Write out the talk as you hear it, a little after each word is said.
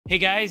Hey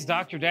guys,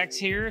 Dr. Decks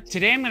here.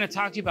 Today I'm going to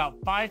talk to you about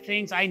 5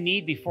 things I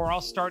need before I'll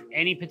start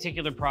any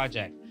particular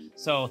project.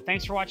 So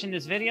thanks for watching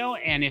this video,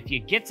 and if you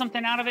get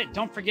something out of it,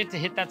 don't forget to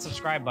hit that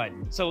subscribe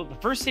button. So the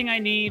first thing I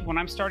need when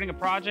I'm starting a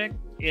project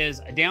is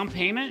a down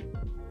payment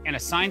and a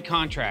signed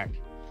contract.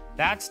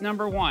 That's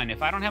number one.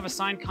 If I don't have a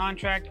signed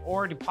contract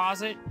or a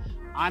deposit,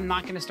 I'm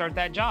not going to start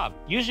that job.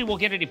 Usually we'll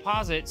get a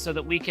deposit so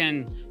that we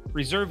can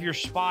reserve your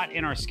spot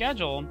in our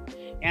schedule,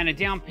 and a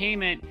down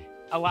payment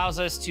allows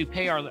us to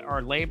pay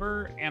our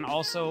labor and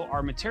also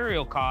our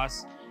material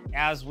costs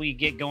as we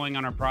get going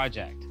on our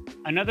project.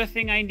 Another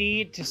thing I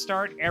need to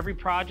start every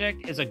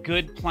project is a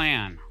good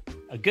plan.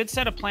 A good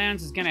set of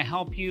plans is going to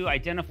help you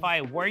identify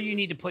where you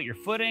need to put your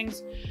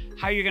footings,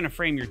 how you're going to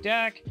frame your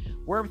deck,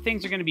 where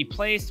things are going to be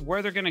placed,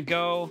 where they're going to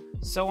go,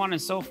 so on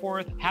and so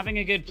forth. Having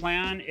a good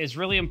plan is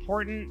really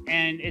important,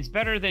 and it's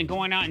better than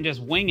going out and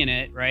just winging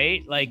it,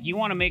 right? Like, you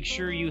want to make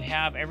sure you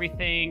have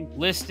everything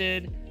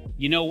listed.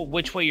 You know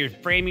which way your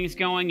framing is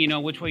going, you know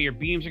which way your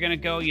beams are going to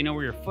go, you know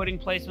where your footing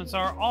placements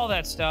are. All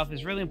that stuff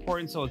is really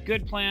important. So a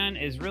good plan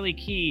is really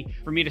key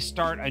for me to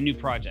start a new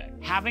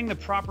project. Having the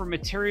proper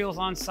materials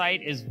on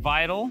site is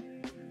vital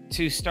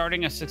to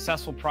starting a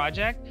successful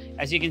project.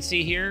 As you can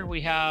see here,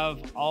 we have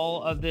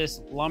all of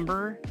this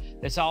lumber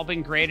that's all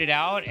been graded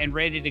out and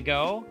ready to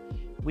go.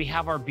 We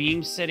have our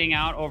beams sitting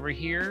out over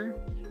here,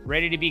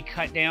 ready to be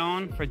cut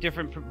down for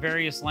different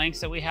various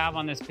lengths that we have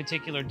on this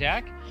particular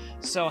deck.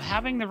 So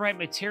having the right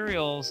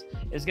materials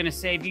is going to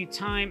save you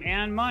time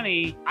and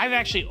money. I've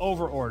actually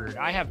over-ordered.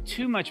 I have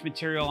too much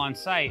material on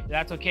site.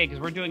 That's okay,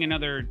 because we're doing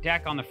another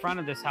deck on the front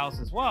of this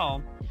house as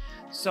well.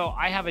 So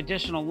I have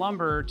additional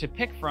lumber to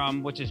pick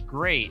from, which is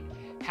great.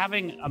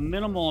 Having a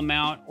minimal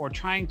amount or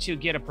trying to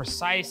get a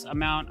precise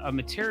amount of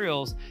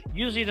materials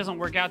usually doesn't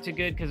work out too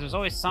good, because there's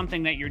always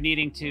something that you're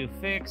needing to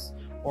fix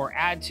or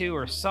add to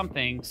or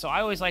something. So I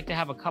always like to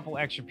have a couple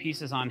extra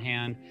pieces on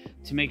hand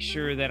to make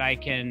sure that I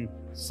can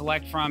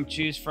select from,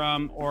 choose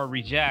from, or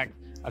reject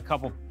a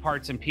couple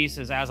parts and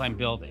pieces as I'm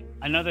building.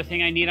 Another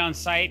thing I need on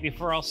site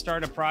before I'll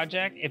start a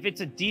project, if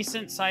it's a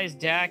decent sized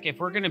deck, if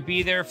we're gonna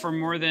be there for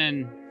more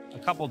than a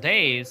couple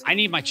days, I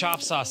need my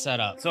chop saw set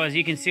up. So as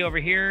you can see over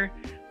here,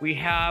 we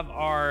have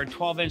our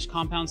 12-inch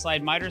compound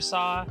slide miter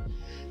saw,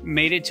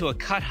 mated to a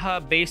cut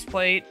hub base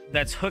plate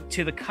that's hooked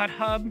to the cut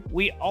hub.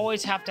 We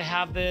always have to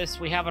have this.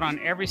 We have it on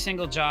every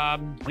single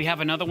job. We have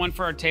another one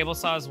for our table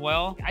saw as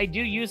well. I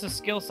do use a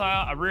skill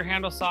saw, a rear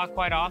handle saw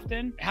quite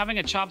often. Having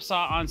a chop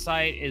saw on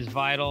site is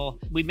vital.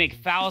 We make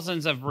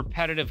thousands of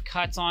repetitive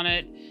cuts on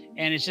it,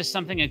 and it's just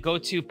something, a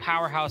go-to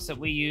powerhouse that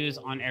we use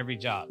on every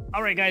job.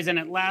 All right, guys, and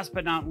at last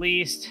but not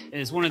least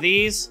is one of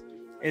these.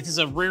 It is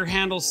a rear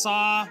handle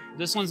saw.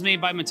 This one's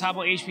made by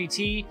Metabo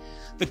HPT.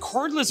 The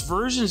cordless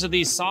versions of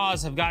these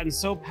saws have gotten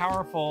so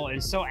powerful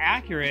and so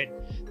accurate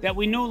that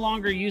we no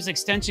longer use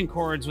extension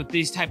cords with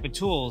these type of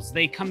tools.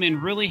 They come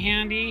in really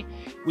handy.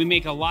 We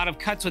make a lot of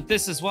cuts with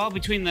this as well.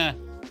 Between the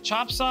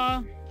chop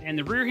saw and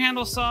the rear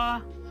handle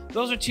saw,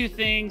 those are 2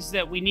 things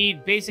that we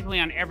need basically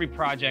on every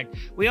project.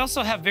 We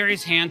also have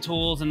various hand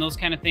tools and those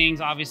kind of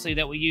things, obviously,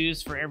 that we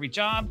use for every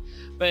job,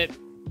 but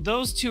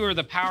those 2 are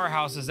the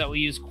powerhouses that we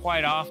use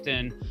quite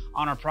often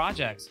on our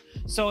projects.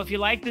 So if you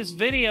like this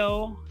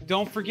video,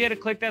 don't forget to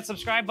click that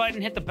subscribe button,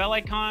 hit the bell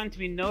icon to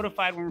be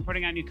notified when we're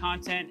putting out new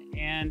content,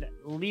 and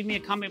leave me a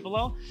comment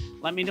below.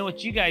 Let me know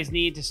what you guys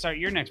need to start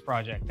your next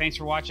project. Thanks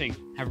for watching.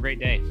 Have a great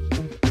day.